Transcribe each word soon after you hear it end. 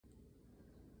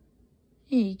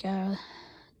Here you go.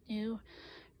 New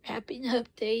wrapping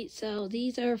update. So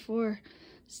these are for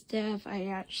Steph. I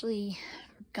actually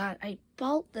forgot I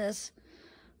bought this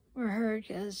for her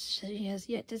because she has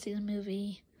yet to see the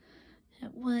movie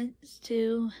at once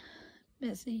too.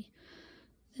 Messy.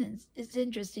 It's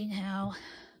interesting how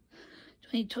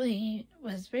 2020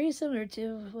 was very similar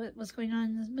to what was going on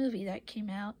in this movie that came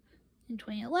out in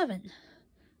 2011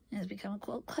 and has become a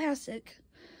cult classic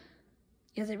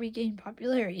because it regained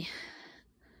popularity.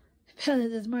 I found it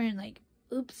this morning, like,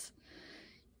 oops.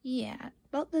 Yeah,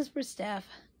 bought this for Steph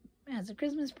as a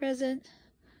Christmas present,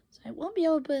 so I won't be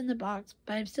able to put it in the box,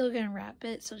 but I'm still going to wrap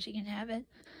it so she can have it.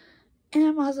 And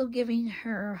I'm also giving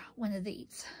her one of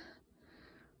these.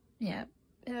 Yeah,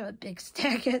 I have a big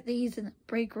stack of these in the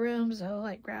break room, so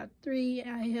I grabbed 3.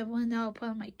 I have one that I'll put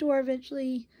on my door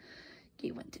eventually.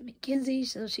 Gave one to Mackenzie,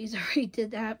 so she's already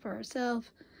did that for herself.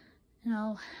 And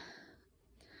I'll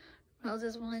roll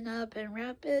this one up and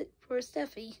wrap it for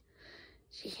Steffi.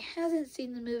 She hasn't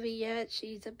seen the movie yet.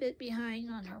 She's a bit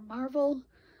behind on her Marvel,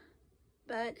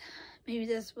 but maybe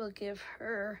this will give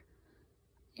her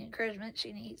the encouragement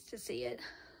she needs to see it.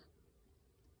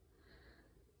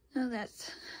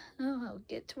 I'll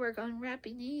get to work on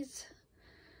wrapping these,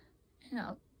 and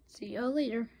I'll see y'all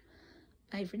later.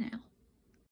 Bye for now.